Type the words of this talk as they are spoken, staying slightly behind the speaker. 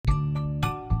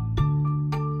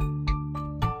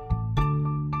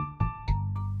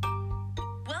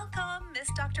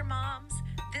Dr. Moms.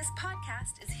 This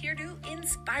podcast is here to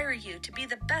inspire you to be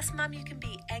the best mom you can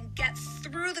be and get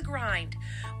through the grind.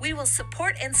 We will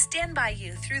support and stand by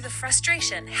you through the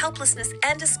frustration, helplessness,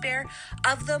 and despair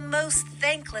of the most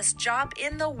thankless job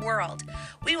in the world.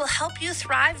 We will help you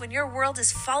thrive when your world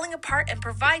is falling apart and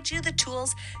provide you the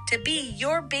tools to be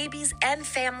your baby's and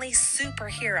family's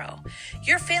superhero.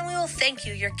 Your family will thank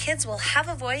you. Your kids will have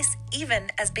a voice,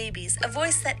 even as babies, a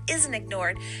voice that isn't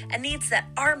ignored and needs that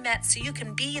are met so you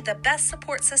can be the best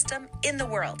support system in the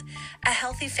world. A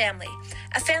healthy family,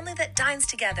 a family that dines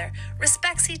together,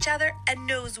 respects each other, and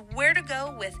knows where to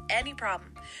go with any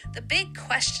problem. The big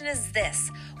question is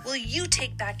this: will you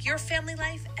take back your family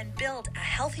life and build a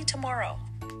healthy tomorrow?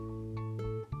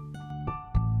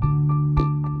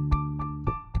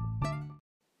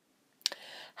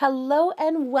 Hello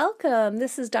and welcome.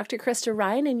 This is Dr. Krista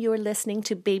Ryan, and you are listening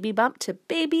to Baby Bump to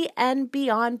Baby and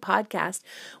Beyond podcast.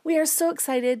 We are so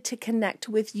excited to connect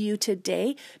with you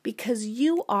today because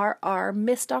you are our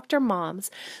Miss Dr.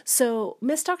 Moms. So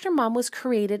Miss Dr. Mom was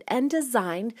created and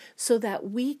designed so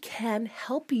that we can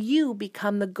help you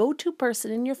become the go-to person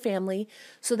in your family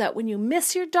so that when you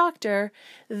miss your doctor,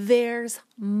 there's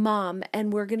mom,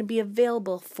 and we're going to be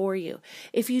available for you.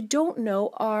 If you don't know,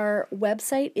 our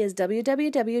website is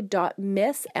www.missdoctormom.com,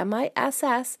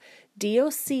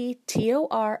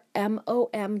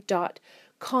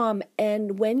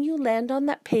 and when you land on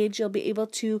that page, you'll be able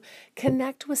to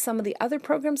connect with some of the other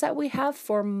programs that we have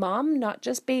for mom, not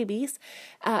just babies,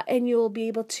 and you'll be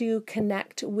able to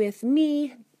connect with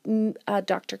me,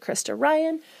 Dr. Krista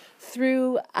Ryan,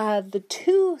 through the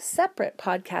two separate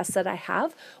podcasts that I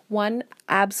have. One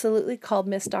absolutely called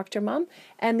Miss Dr. Mom,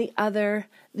 and the other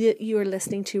that you are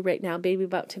listening to right now, Baby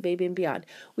Bump to Baby and Beyond.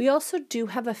 We also do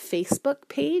have a Facebook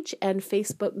page and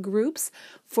Facebook groups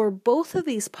for both of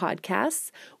these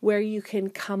podcasts where you can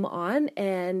come on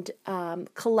and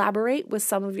collaborate with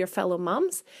some of your fellow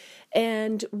moms.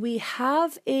 And we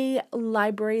have a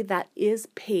library that is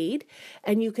paid,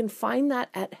 and you can find that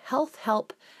at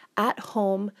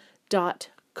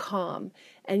healthhelpathome.com,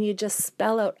 and you just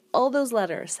spell out all those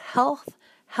letters,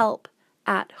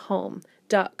 healthhelpathome.com.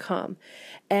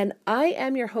 And I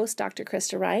am your host, Dr.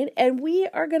 Krista Ryan, and we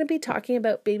are going to be talking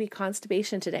about baby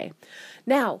constipation today.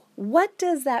 Now, what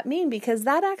does that mean? Because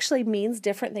that actually means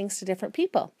different things to different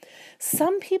people.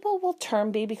 Some people will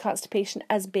term baby constipation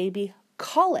as baby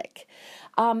colic.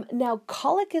 Now,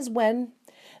 colic is when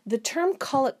the term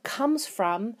colic comes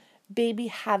from baby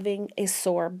having a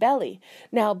sore belly.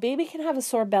 Now, baby can have a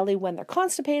sore belly when they're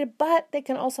constipated, but they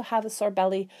can also have a sore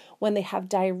belly when they have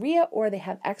diarrhea or they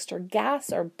have extra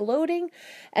gas or bloating.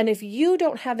 And if you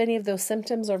don't have any of those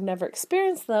symptoms or have never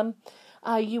experienced them,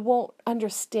 you won't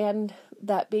understand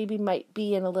that baby might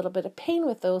be in a little bit of pain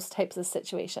with those types of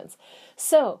situations.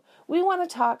 So we want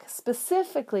to talk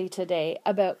specifically today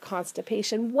about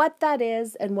constipation, what that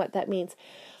is and what that means.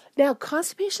 Now,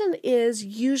 constipation is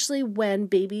usually when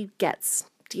baby gets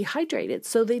dehydrated,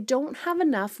 so they don't have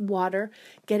enough water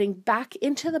getting back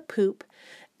into the poop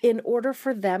in order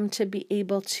for them to be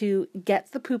able to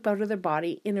get the poop out of their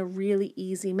body in a really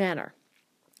easy manner.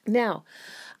 Now,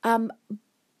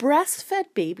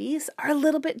 breastfed babies are a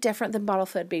little bit different than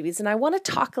bottle-fed babies, and I want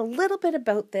to talk a little bit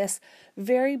about this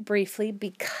very briefly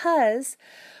because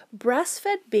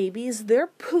breastfed babies, their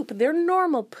poop, their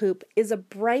normal poop, is a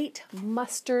bright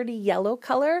mustardy yellow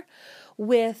color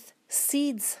with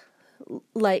seeds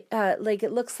like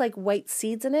it looks like white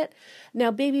seeds in it.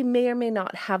 Now, baby may or may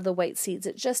not have the white seeds.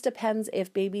 It just depends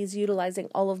if baby's utilizing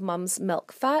all of mom's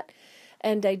milk fat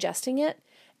and digesting it.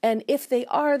 And if they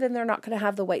are, then they're not going to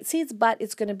have the white seeds, but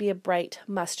it's going to be a bright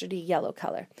mustardy yellow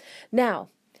color. Now,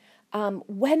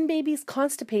 when baby's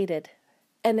constipated,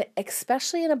 and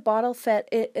especially in a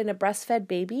breastfed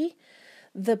baby,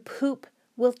 the poop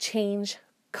will change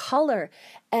color.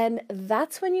 And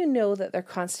that's when you know that they're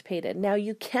constipated. Now,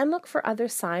 you can look for other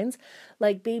signs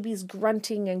like babies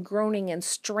grunting and groaning and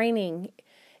straining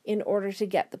in order to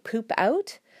get the poop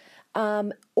out.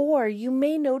 Or you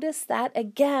may notice that,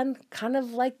 again, kind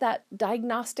of like that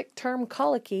diagnostic term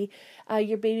colicky,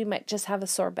 your baby might just have a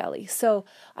sore belly. So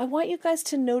I want you guys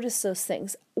to notice those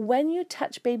things. When you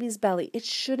touch baby's belly, it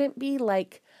shouldn't be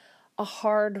like a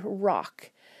hard rock.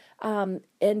 And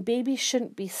baby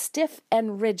shouldn't be stiff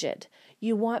and rigid.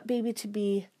 You want baby to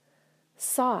be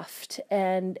soft,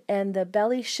 and the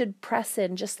belly should press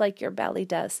in just like your belly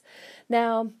does.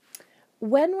 Now,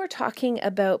 when we're talking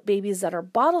about babies that are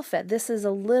bottle fed, this is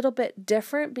a little bit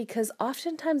different because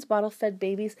oftentimes bottle fed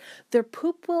babies, their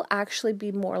poop will actually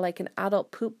be more like an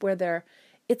adult poop where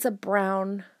it's a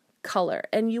brown color.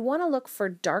 And you want to look for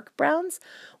dark browns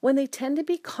when they tend to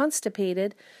be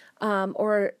constipated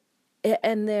or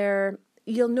and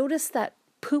you'll notice that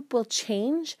poop will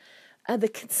change. The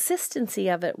consistency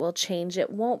of it will change.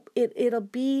 It'll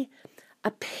be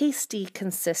a pasty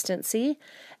consistency,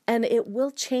 and it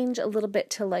will change a little bit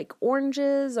to like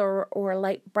oranges or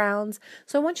light browns.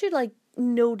 So I want you to like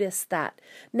notice that.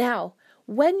 Now,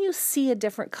 when you see a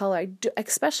different color,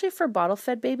 especially for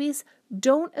bottle-fed babies,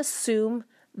 don't assume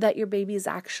that your baby is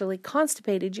actually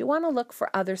constipated. You want to look for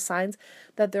other signs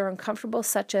that they're uncomfortable,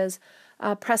 such as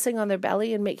pressing on their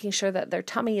belly and making sure that their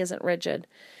tummy isn't rigid.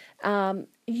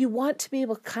 You want to be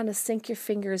able to kind of sink your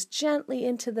fingers gently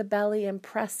into the belly and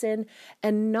press in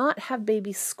and not have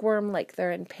baby squirm like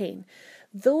they're in pain.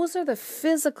 Those are the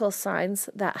physical signs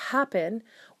that happen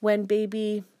when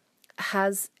baby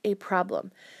has a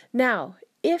problem. Now,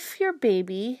 if you're a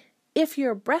breastfed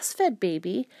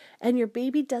baby and your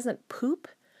baby doesn't poop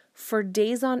for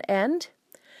days on end,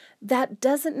 that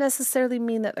doesn't necessarily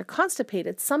mean that they're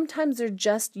constipated. Sometimes they're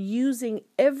just using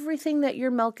everything that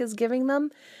your milk is giving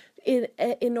them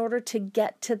in order to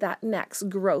get to that next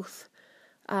growth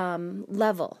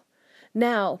level.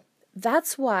 Now,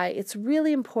 that's why it's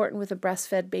really important with the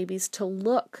breastfed babies to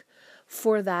look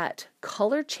for that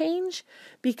color change,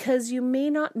 because you may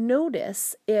not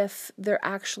notice if they're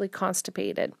actually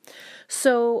constipated.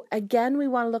 So again, we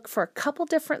want to look for a couple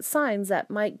different signs that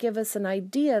might give us an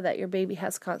idea that your baby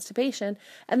has constipation,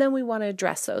 and then we want to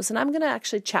address those. And I'm going to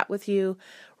actually chat with you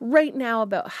right now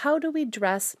about how do we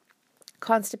address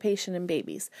constipation in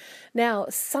babies. Now,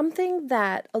 something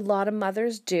that a lot of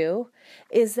mothers do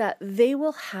is that they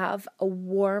will have a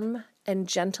warm and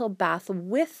gentle bath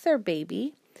with their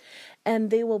baby,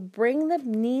 and they will bring the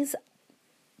knees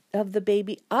of the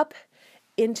baby up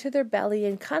into their belly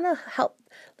and kind of help,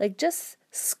 like just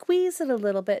squeeze it a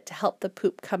little bit to help the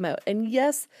poop come out. And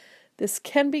yes, this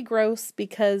can be gross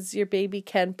because your baby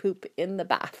can poop in the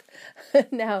bath.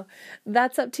 Now,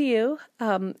 that's up to you,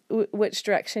 which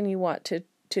direction you want to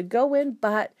go in.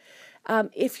 But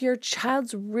if your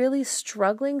child's really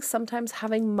struggling, sometimes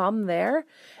having mom there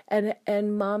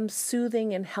and mom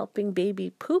soothing and helping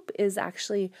baby poop is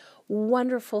actually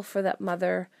wonderful for that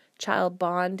mother-child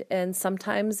bond. And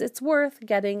sometimes it's worth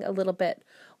getting a little bit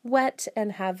wet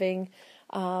and having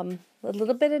a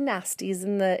little bit of nasties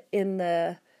in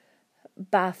the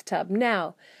bathtub.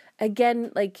 Now,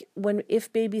 again, like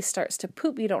if baby starts to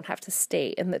poop, you don't have to stay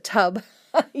in the tub.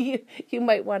 You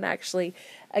might want to actually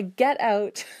get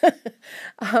out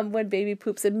when baby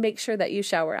poops, and make sure that you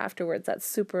shower afterwards. That's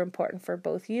super important for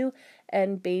both you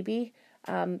and baby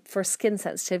for skin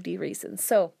sensitivity reasons.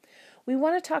 So we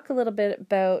want to talk a little bit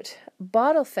about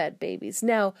bottle-fed babies.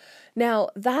 Now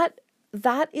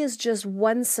that is just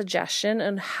one suggestion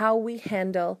on how we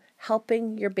handle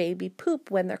helping your baby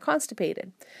poop when they're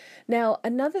constipated. Now,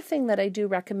 another thing that I do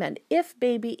recommend, if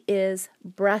baby is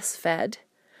breastfed,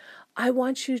 I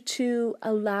want you to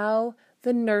allow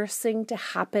the nursing to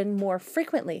happen more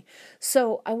frequently.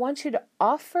 So I want you to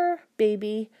offer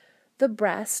baby the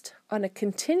breast on a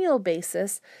continual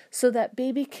basis so that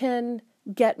baby can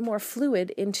get more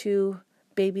fluid into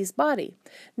baby's body.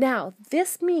 Now,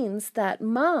 this means that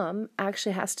mom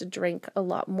actually has to drink a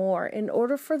lot more in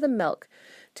order for the milk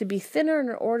to be thinner,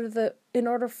 in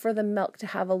order for the milk to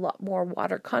have a lot more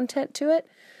water content to it.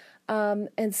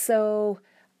 And so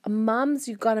moms,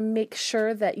 you've got to make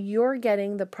sure that you're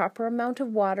getting the proper amount of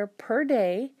water per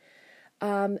day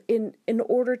in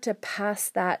order to pass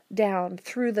that down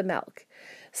through the milk.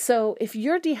 So if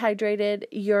you're dehydrated,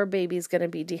 your baby's going to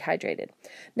be dehydrated.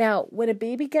 Now, when a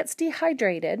baby gets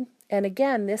dehydrated, and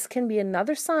again, this can be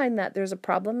another sign that there's a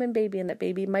problem in baby and that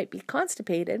baby might be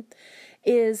constipated,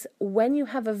 is when you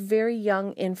have a very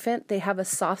young infant, they have a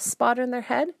soft spot in their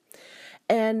head.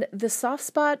 And the soft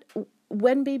spot,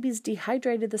 when baby's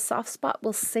dehydrated, the soft spot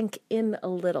will sink in a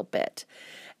little bit.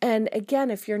 And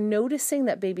again, if you're noticing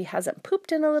that baby hasn't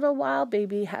pooped in a little while,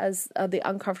 baby has the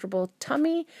uncomfortable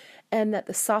tummy, and that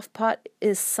the soft spot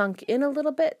is sunk in a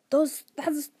little bit,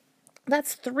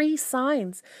 that's 3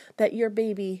 signs that your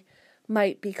baby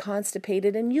might be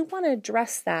constipated, and you want to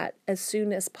address that as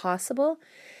soon as possible.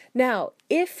 Now,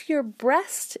 if you're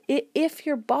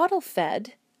bottle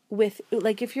fed,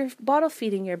 if you're bottle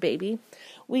feeding your baby,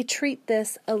 we treat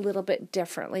this a little bit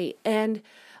differently. And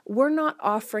we're not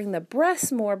offering the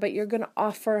breast more, but you're going to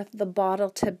offer the bottle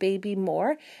to baby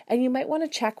more. And you might want to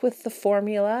check with the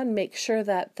formula and make sure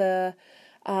that the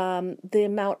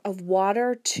amount of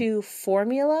water to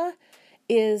formula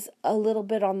is a little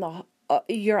bit on the,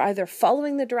 you're either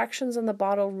following the directions on the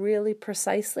bottle really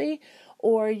precisely,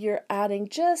 or you're adding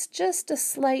just a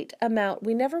slight amount.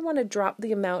 We never want to drop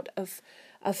the amount of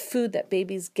of food that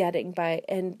baby's getting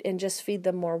and just feed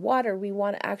them more water. We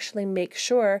want to actually make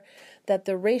sure that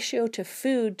the ratio to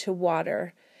food to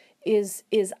water is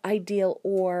ideal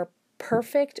or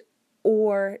perfect,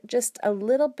 or just a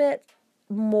little bit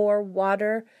more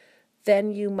water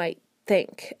than you might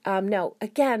think. Now,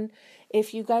 again,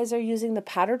 if you guys are using the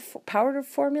powdered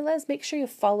formulas, make sure you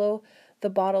follow the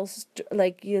bottles,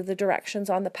 the directions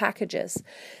on the packages.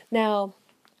 Now,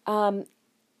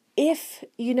 if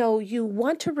you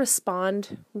want to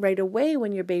respond right away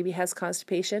when your baby has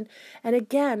constipation, and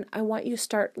again, I want you to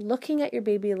start looking at your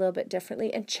baby a little bit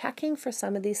differently and checking for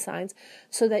some of these signs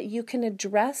so that you can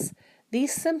address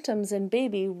these symptoms in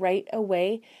baby right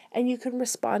away and you can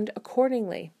respond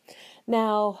accordingly.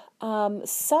 Now,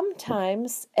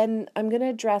 sometimes, and I'm going to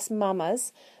address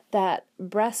mamas that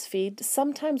breastfeed,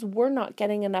 sometimes we're not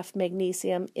getting enough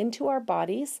magnesium into our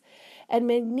bodies, and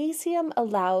magnesium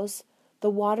allows the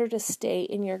water to stay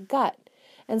in your gut.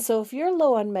 And so if you're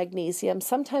low on magnesium,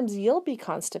 sometimes you'll be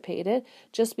constipated,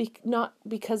 not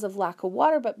because of lack of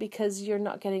water, but because you're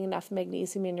not getting enough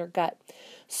magnesium in your gut.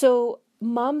 So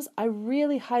moms, I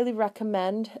really highly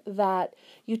recommend that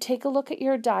you take a look at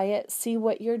your diet, see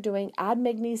what you're doing, add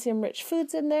magnesium-rich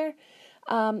foods in there,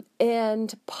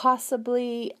 and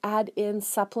possibly add in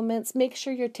supplements. Make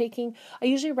sure you're taking, I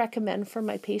usually recommend for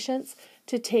my patients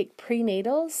to take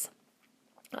prenatals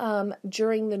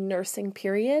during the nursing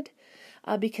period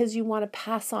because you want to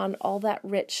pass on all that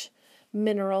rich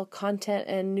mineral content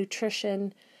and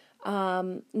nutrition,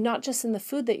 not just in the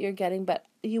food that you're getting, but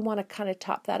you want to kind of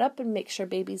top that up and make sure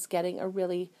baby's getting a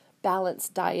really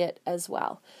balanced diet as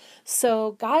well.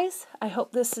 So guys, I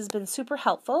hope this has been super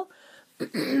helpful.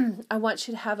 I want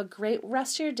you to have a great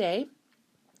rest of your day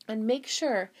and make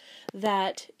sure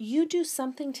that you do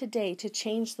something today to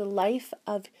change the life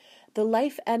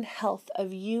and health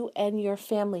of you and your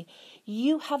family.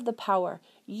 You have the power.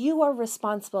 You are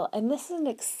responsible, and this is an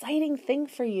exciting thing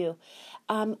for you.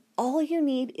 All you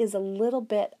need is a little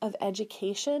bit of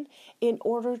education in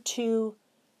order to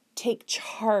take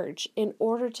charge, in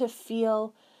order to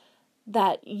feel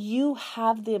that you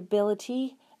have the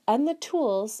ability and the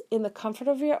tools in the comfort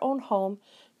of your own home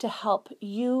to help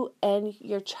you and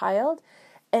your child.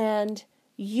 And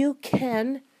you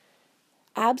can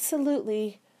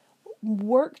absolutely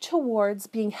work towards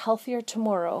being healthier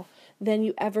tomorrow than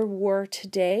you ever were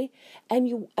today.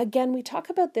 And we talk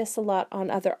about this a lot on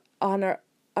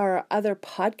our other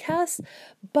podcasts,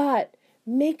 but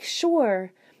make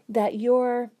sure that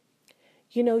you're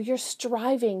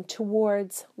striving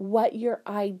towards what your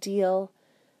ideal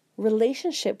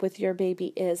relationship with your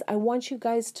baby is. I want you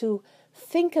guys to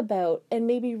think about and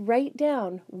maybe write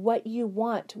down what you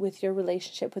want with your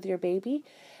relationship with your baby,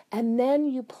 and then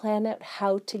you plan out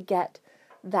how to get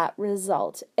that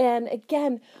result. And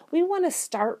again, we want to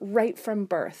start right from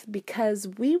birth because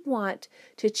we want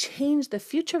to change the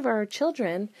future of our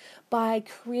children by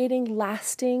creating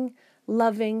lasting,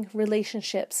 loving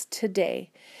relationships today.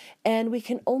 And we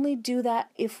can only do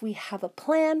that if we have a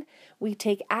plan, we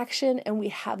take action, and we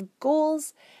have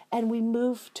goals, and we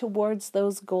move towards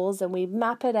those goals, and we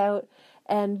map it out,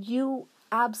 and you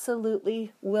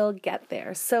absolutely will get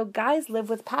there. So guys, live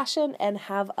with passion and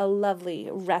have a lovely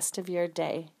rest of your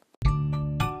day.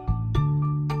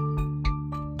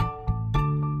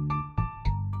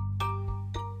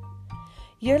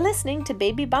 You're listening to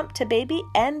Baby Bump to Baby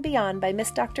and Beyond by Miss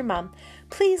Dr. Mom.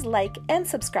 Please like and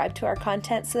subscribe to our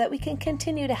content so that we can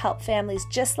continue to help families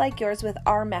just like yours with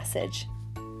our message.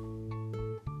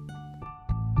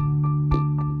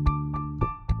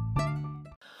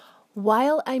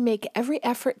 While I make every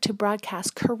effort to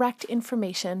broadcast correct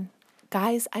information,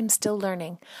 guys, I'm still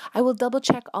learning. I will double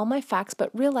check all my facts, but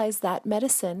realize that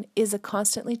medicine is a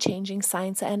constantly changing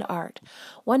science and art.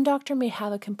 One doctor may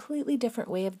have a completely different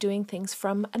way of doing things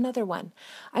from another one.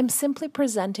 I'm simply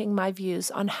presenting my views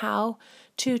on how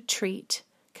to treat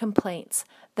complaints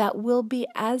that will be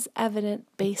as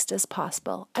evidence-based as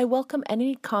possible. I welcome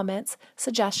any comments,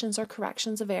 suggestions, or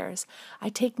corrections of errors. I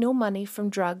take no money from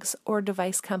drugs or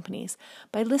device companies.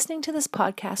 By listening to this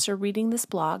podcast or reading this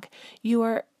blog,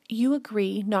 you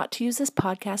agree not to use this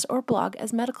podcast or blog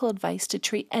as medical advice to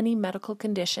treat any medical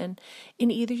condition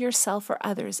in either yourself or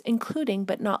others, including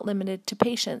but not limited to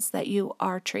patients that you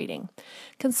are treating.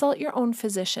 Consult your own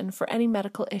physician for any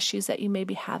medical issues that you may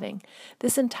be having.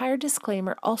 This entire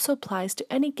disclaimer also applies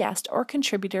to any guest or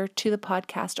contributor to the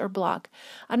podcast or blog.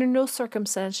 Under no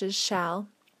circumstances shall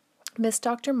Miss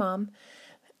Dr. Mom,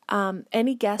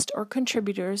 any guest or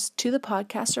contributors to the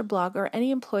podcast or blog, or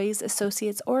any employees,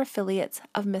 associates, or affiliates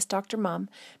of Miss Dr. Mom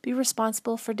be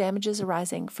responsible for damages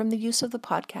arising from the use of the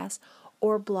podcast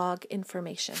or blog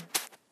information.